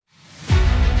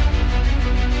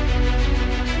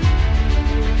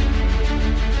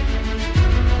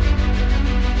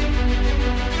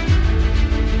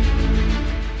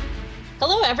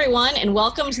everyone, and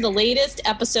welcome to the latest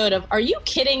episode of Are You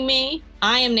Kidding Me?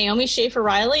 I am Naomi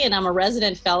Schaefer-Riley, and I'm a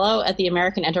resident fellow at the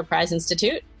American Enterprise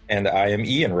Institute. And I am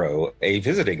Ian Rowe, a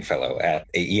visiting fellow at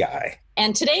AEI.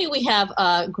 And today we have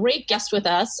a great guest with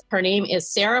us. Her name is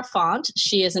Sarah Font.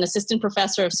 She is an assistant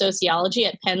professor of sociology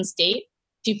at Penn State.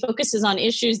 She focuses on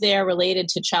issues there related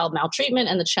to child maltreatment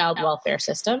and the child welfare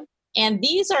system. And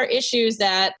these are issues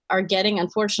that are getting,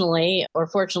 unfortunately, or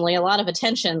fortunately, a lot of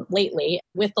attention lately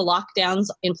with the lockdowns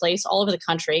in place all over the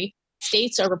country.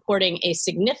 States are reporting a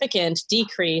significant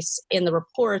decrease in the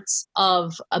reports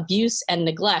of abuse and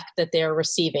neglect that they're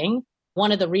receiving.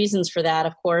 One of the reasons for that,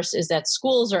 of course, is that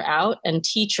schools are out and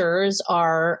teachers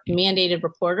are mandated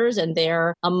reporters, and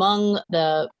they're among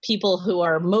the people who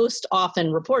are most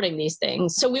often reporting these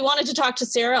things. So we wanted to talk to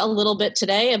Sarah a little bit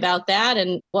today about that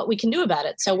and what we can do about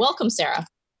it. So welcome, Sarah.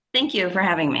 Thank you for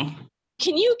having me.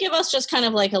 Can you give us just kind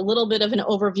of like a little bit of an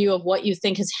overview of what you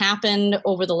think has happened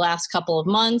over the last couple of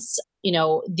months? You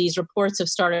know, these reports have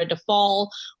started to fall.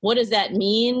 What does that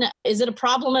mean? Is it a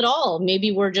problem at all?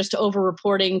 Maybe we're just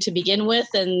over-reporting to begin with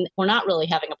and we're not really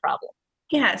having a problem.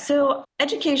 Yeah, so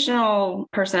educational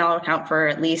personnel account for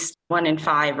at least 1 in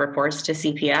 5 reports to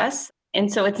CPS.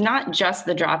 And so it's not just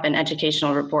the drop in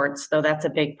educational reports, though that's a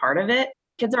big part of it.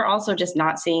 Kids are also just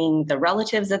not seeing the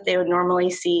relatives that they would normally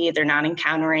see. They're not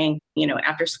encountering,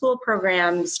 after school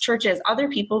programs, churches, other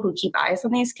people who keep eyes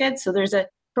on these kids. So there's a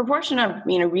proportion of,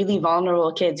 really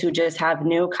vulnerable kids who just have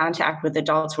no contact with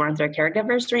adults who aren't their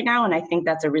caregivers right now. And I think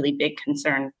that's a really big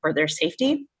concern for their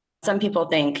safety. Some people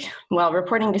think, well,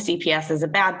 reporting to CPS is a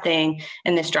bad thing,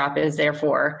 and this drop is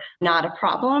therefore not a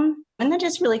problem. And that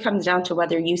just really comes down to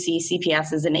whether you see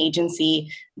CPS as an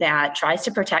agency that tries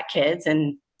to protect kids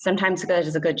and sometimes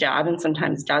does a good job and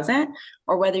sometimes doesn't,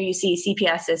 or whether you see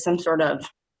CPS as some sort of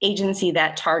agency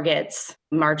that targets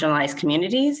marginalized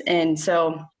communities. And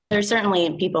so there's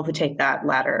certainly people who take that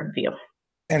latter view.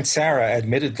 And Sarah,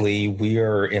 admittedly, we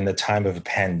are in the time of a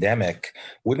pandemic.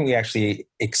 Wouldn't we actually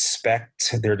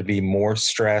expect there to be more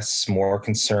stress, more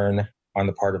concern on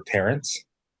the part of parents?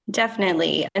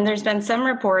 Definitely. And there's been some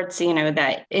reports,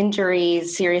 that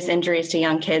serious injuries to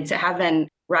young kids have been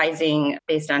rising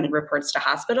based on reports to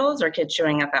hospitals or kids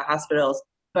showing up at hospitals.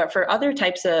 But for other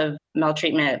types of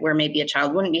maltreatment where maybe a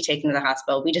child wouldn't be taken to the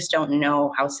hospital, we just don't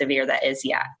know how severe that is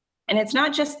yet. And it's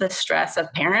not just the stress of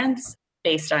parents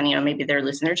based on, maybe they're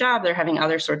losing their job, they're having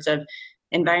other sorts of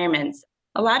environments.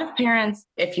 A lot of parents,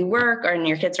 if you work or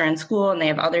your kids are in school and they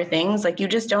have other things, you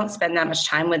just don't spend that much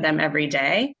time with them every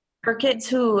day. For kids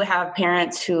who have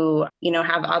parents who,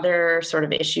 have other sort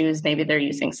of issues, maybe they're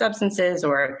using substances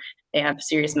or they have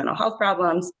serious mental health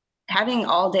problems, having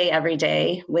all day, every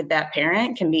day with that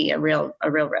parent can be a real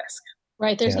risk.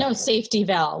 Right. There's no safety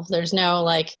valve. There's no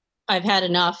I've had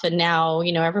enough and now,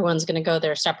 everyone's going to go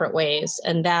their separate ways.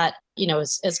 And that,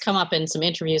 has come up in some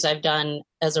interviews I've done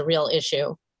as a real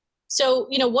issue. So,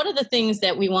 one of the things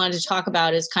that we wanted to talk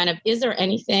about is is there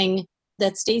anything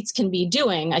that states can be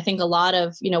doing? I think a lot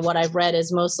of, what I've read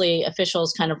is mostly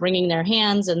officials kind of wringing their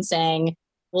hands and saying,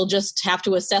 we'll just have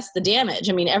to assess the damage.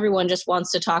 I mean, everyone just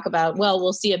wants to talk about, well,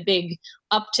 we'll see a big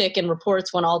uptick in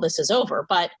reports when all this is over.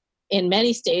 But in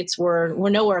many states, we're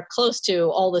nowhere close to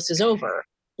all this is over.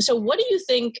 So what do you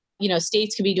think,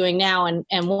 states could be doing now?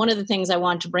 And one of the things I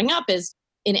want to bring up is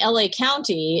in LA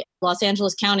County, Los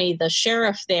Angeles County, the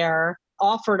sheriff there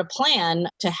offered a plan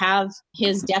to have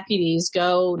his deputies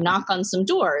go knock on some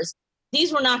doors.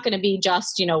 These were not going to be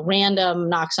just, random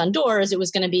knocks on doors. It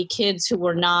was going to be kids who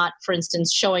were not, for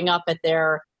instance, showing up at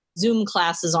their Zoom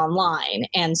classes online.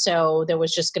 And so that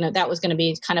was going to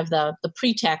be kind of the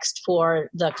pretext for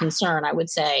the concern, I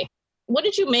would say. What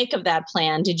did you make of that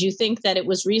plan? Did you think that it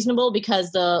was reasonable?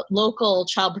 Because the local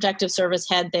Child Protective Service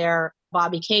head there,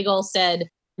 Bobby Cagle, said,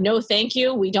 no, thank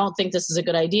you. We don't think this is a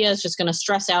good idea. It's just going to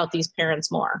stress out these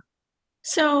parents more.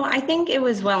 So I think it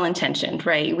was well-intentioned,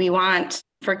 right? We want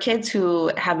for kids who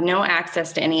have no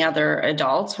access to any other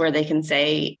adults where they can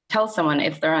tell someone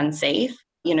if they're unsafe,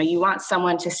 you want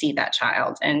someone to see that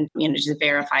child and, just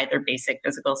verify their basic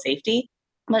physical safety.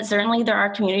 But certainly there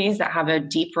are communities that have a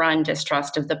deep-run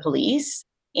distrust of the police.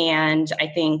 And I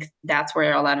think that's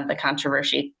where a lot of the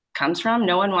controversy comes from.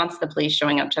 No one wants the police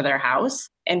showing up to their house,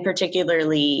 and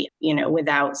particularly,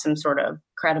 without some sort of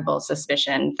credible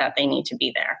suspicion that they need to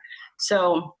be there.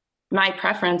 So my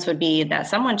preference would be that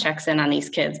someone checks in on these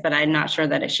kids, but I'm not sure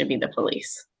that it should be the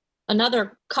police.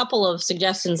 Another couple of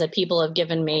suggestions that people have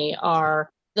given me are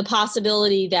the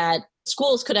possibility that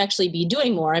schools could actually be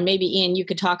doing more. And maybe, Ian, you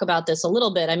could talk about this a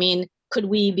little bit. I mean, could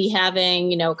we be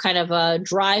having, kind of a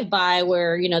drive-by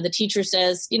where, the teacher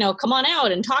says, come on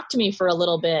out and talk to me for a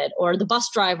little bit, or the bus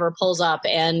driver pulls up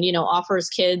and, offers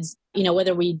kids,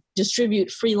 whether we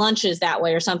distribute free lunches that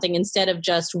way or something, instead of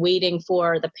just waiting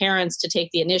for the parents to take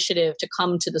the initiative to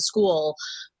come to the school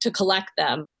to collect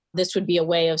them. This would be a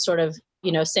way of sort of,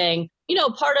 saying,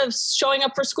 part of showing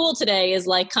up for school today is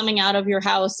like coming out of your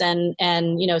house and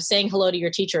saying hello to your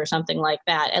teacher or something like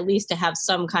that, at least to have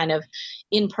some kind of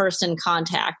in-person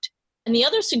contact. And the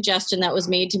other suggestion that was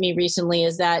made to me recently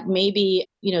is that maybe,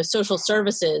 social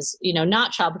services,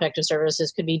 not child protective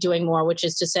services, could be doing more, which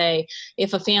is to say,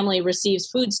 if a family receives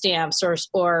food stamps or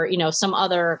some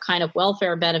other kind of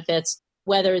welfare benefits,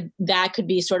 whether that could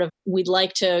be sort of, we'd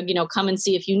like to, come and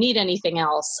see if you need anything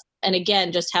else. And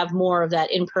again, just have more of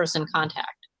that in-person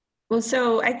contact. Well,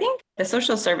 so I think the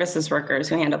social services workers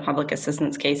who handle public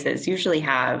assistance cases usually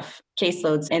have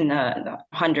caseloads in the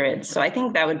hundreds. So I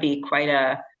think that would be quite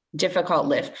a difficult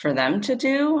lift for them to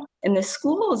do. In the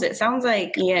schools, it sounds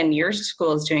like, Ian, your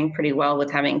school is doing pretty well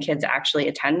with having kids actually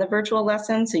attend the virtual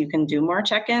lessons so you can do more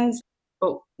check-ins.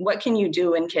 But what can you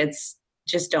do when kids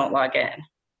just don't log in?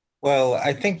 Well,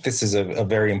 I think this is a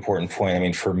very important point. I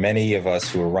mean, for many of us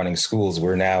who are running schools,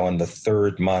 we're now in the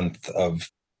third month of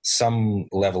some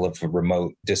level of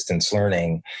remote distance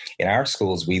learning. In our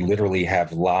schools, we literally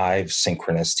have live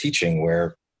synchronous teaching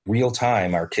where real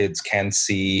time our kids can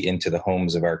see into the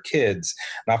homes of our kids,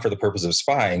 not for the purpose of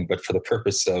spying, but for the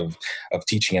purpose of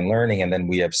teaching and learning. And then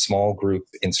we have small group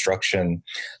instruction.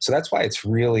 So that's why it's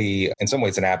really, in some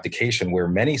ways, an abdication where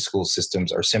many school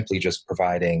systems are simply just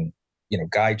providing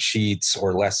guide sheets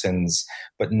or lessons,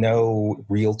 but no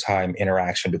real-time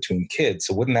interaction between kids.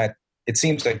 So it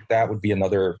seems like that would be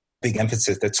another big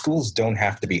emphasis, that schools don't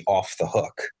have to be off the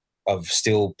hook of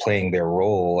still playing their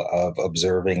role of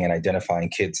observing and identifying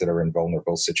kids that are in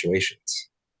vulnerable situations.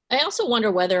 I also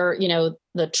wonder whether,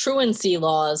 the truancy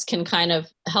laws can kind of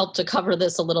help to cover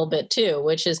this a little bit too,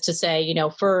 which is to say,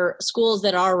 for schools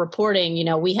that are reporting,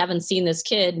 we haven't seen this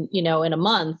kid, in a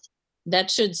month,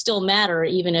 that should still matter,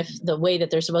 even if the way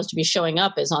that they're supposed to be showing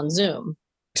up is on Zoom.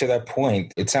 To that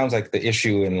point, it sounds like the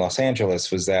issue in Los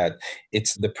Angeles was that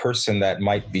it's the person that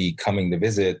might be coming to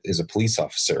visit is a police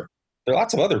officer. There are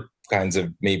lots of other kinds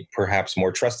of maybe perhaps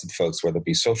more trusted folks, whether it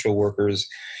be social workers,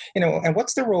 and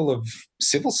what's the role of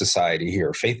civil society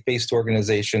here? Faith-based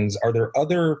organizations? Are there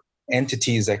other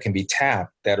entities that can be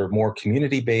tapped that are more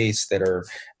community-based,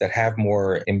 that have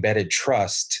more embedded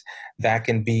trust, that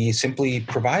can be simply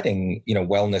providing,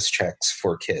 wellness checks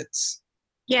for kids?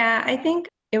 Yeah, I think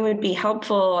it would be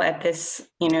helpful at this,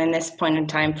 in this point in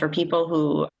time for people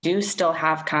who do still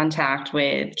have contact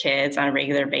with kids on a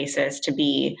regular basis to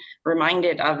be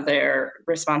reminded of their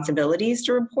responsibilities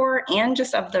to report and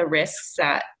just of the risks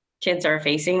that kids are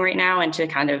facing right now, and to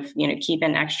kind of, keep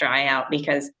an extra eye out,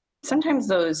 because sometimes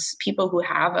those people who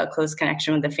have a close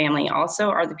connection with the family also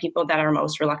are the people that are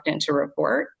most reluctant to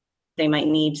report. They might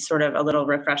need sort of a little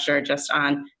refresher just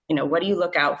on, what do you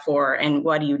look out for and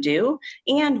what do you do?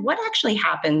 And what actually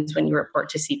happens when you report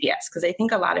to CPS? Because I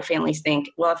think a lot of families think,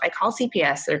 well, if I call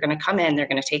CPS, they're going to come in, they're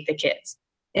going to take the kids.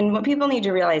 And what people need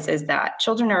to realize is that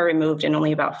children are removed in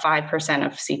only about 5%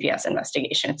 of CPS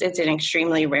investigations. It's an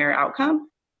extremely rare outcome.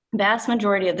 Vast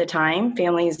majority of the time,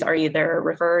 families are either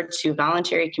referred to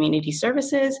voluntary community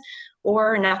services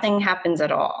or nothing happens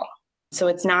at all. So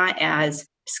it's not as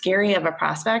scary of a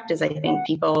prospect as I think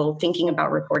people thinking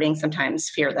about reporting sometimes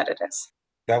fear that it is.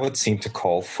 That would seem to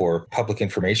call for public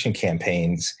information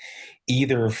campaigns,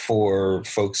 either for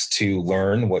folks to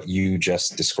learn what you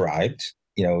just described.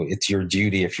 It's your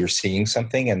duty if you're seeing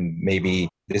something, and maybe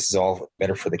this is all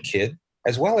better for the kid,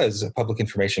 as well as a public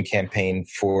information campaign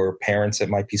for parents that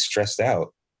might be stressed out.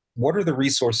 What are the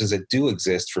resources that do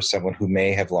exist for someone who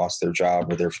may have lost their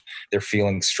job or they're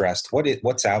feeling stressed?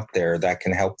 What's out there that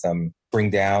can help them bring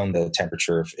down the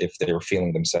temperature if they're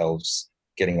feeling themselves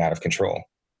getting out of control?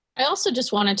 I also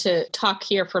just wanted to talk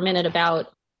here for a minute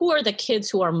about who are the kids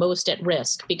who are most at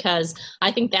risk, because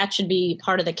I think that should be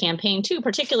part of the campaign too,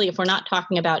 particularly if we're not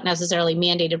talking about necessarily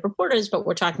mandated reporters, but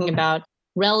we're talking about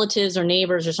relatives or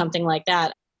neighbors or something like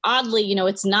that. Oddly,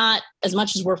 it's not as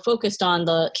much as we're focused on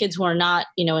the kids who are not,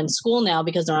 in school now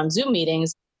because they're on Zoom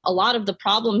meetings. A lot of the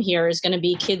problem here is going to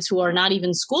be kids who are not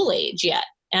even school age yet.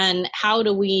 And how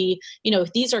do we,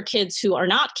 if these are kids who are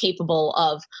not capable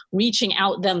of reaching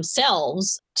out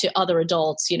themselves to other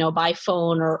adults, by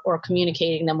phone or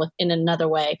communicating them in another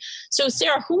way. So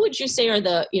Sarah, who would you say are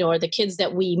the kids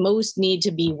that we most need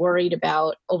to be worried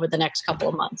about over the next couple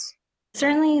of months?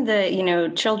 Certainly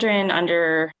the, children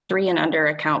under 3 and under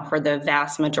account for the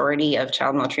vast majority of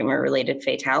child maltreatment related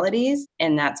fatalities.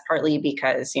 And that's partly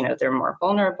because, they're more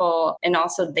vulnerable. And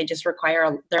also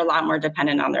they're a lot more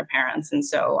dependent on their parents. And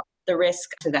so the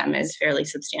risk to them is fairly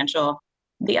substantial.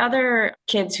 The other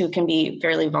kids who can be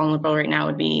fairly vulnerable right now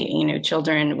would be,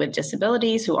 children with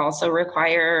disabilities who also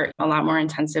require a lot more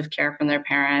intensive care from their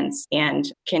parents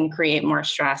and can create more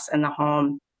stress in the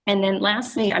home. And then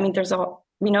lastly,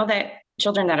 we know that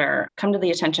children that come to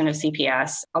the attention of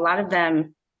CPS, a lot of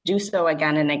them do so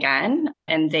again and again,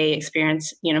 and they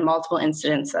experience, multiple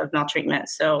incidents of maltreatment.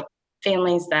 So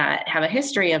families that have a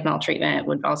history of maltreatment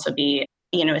would also be,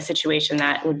 a situation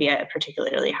that would be at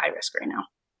particularly high risk right now.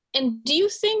 And do you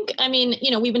think,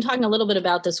 we've been talking a little bit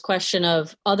about this question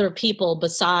of other people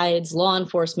besides law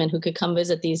enforcement who could come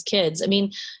visit these kids.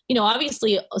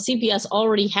 Obviously CPS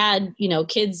already had,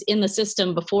 kids in the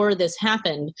system before this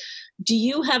happened. Do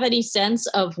you have any sense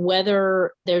of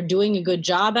whether they're doing a good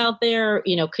job out there,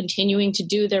 continuing to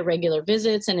do their regular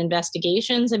visits and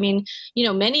investigations?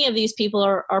 Many of these people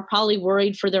are probably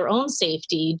worried for their own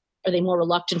safety. Are they more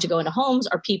reluctant to go into homes?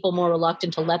 Are people more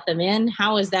reluctant to let them in?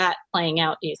 How is that playing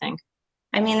out, do you think?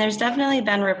 There's definitely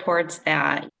been reports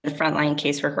that the frontline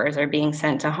caseworkers are being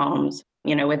sent to homes,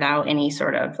 without any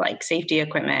sort of safety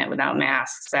equipment, without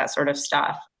masks, that sort of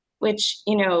stuff, which,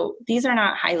 these are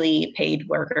not highly paid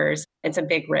workers. It's a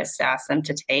big risk to ask them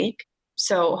to take.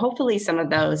 So hopefully some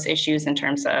of those issues in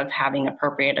terms of having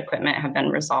appropriate equipment have been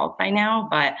resolved by now.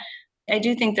 But I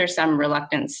do think there's some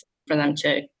reluctance for them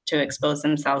to expose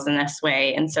themselves in this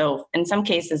way. And so in some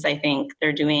cases, I think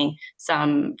they're doing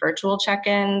some virtual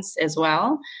check-ins as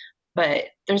well, but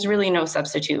there's really no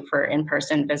substitute for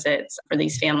in-person visits for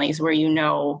these families where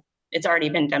it's already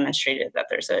been demonstrated that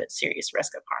there's a serious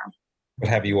risk of harm. But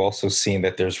have you also seen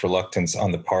that there's reluctance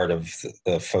on the part of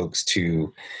the folks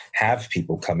to have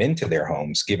people come into their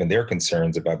homes, given their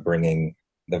concerns about bringing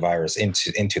the virus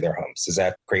into their homes? Does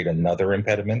that create another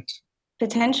impediment?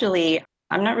 Potentially.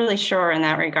 I'm not really sure in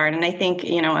that regard. And I think,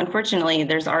 unfortunately,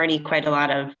 there's already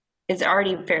it's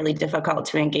already fairly difficult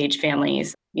to engage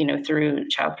families, through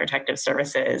Child Protective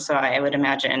Services. So I would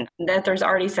imagine that there's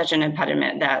already such an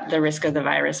impediment that the risk of the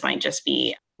virus might just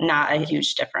be not a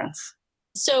huge difference.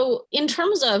 So in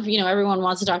terms of, everyone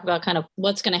wants to talk about kind of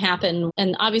what's going to happen.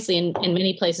 And obviously in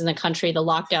many places in the country, the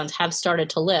lockdowns have started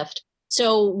to lift.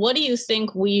 So what do you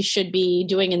think we should be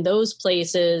doing in those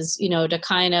places, to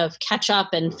kind of catch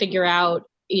up and figure out,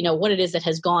 what it is that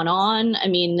has gone on?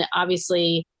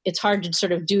 Obviously, it's hard to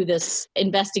sort of do this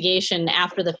investigation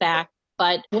after the fact,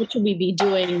 but what should we be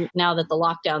doing now that the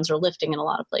lockdowns are lifting in a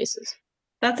lot of places?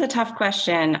 That's a tough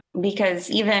question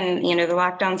because even, the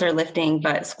lockdowns are lifting,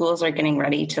 but schools are getting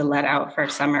ready to let out for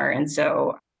summer. And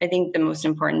so I think the most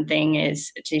important thing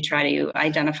is to try to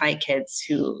identify kids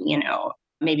who,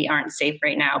 maybe aren't safe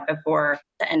right now before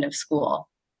the end of school.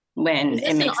 When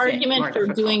is this an argument for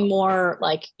doing more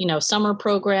summer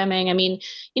programming?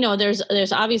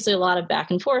 There's obviously a lot of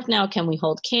back and forth now. Can we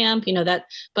hold camp?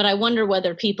 But I wonder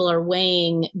whether people are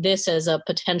weighing this as a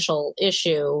potential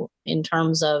issue in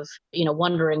terms of,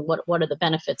 wondering what are the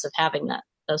benefits of having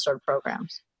those sort of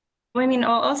programs.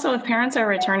 Also, if parents are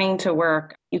returning to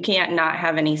work, you can't not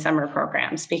have any summer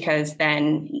programs because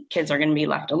then kids are going to be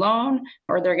left alone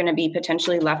or they're going to be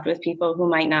potentially left with people who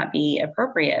might not be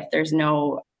appropriate if there's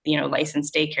no,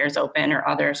 licensed daycares open or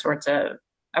other sorts of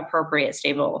appropriate,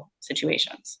 stable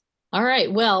situations. All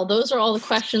right. Well, those are all the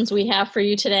questions we have for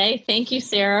you today. Thank you,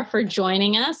 Sarah, for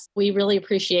joining us. We really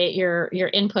appreciate your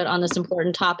input on this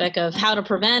important topic of how to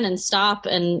prevent and stop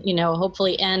and,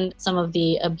 hopefully end some of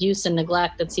the abuse and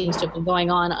neglect that seems to have been going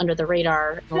on under the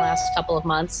radar in the last couple of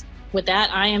months. With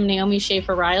that, I am Naomi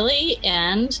Schaefer-Riley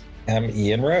and I'm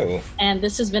Ian Rowe. And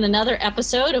this has been another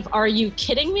episode of Are You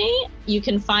Kidding Me? You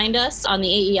can find us on the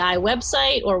AEI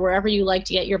website or wherever you like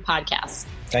to get your podcasts.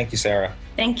 Thank you, Sarah.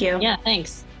 Thank you. Yeah,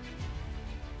 thanks.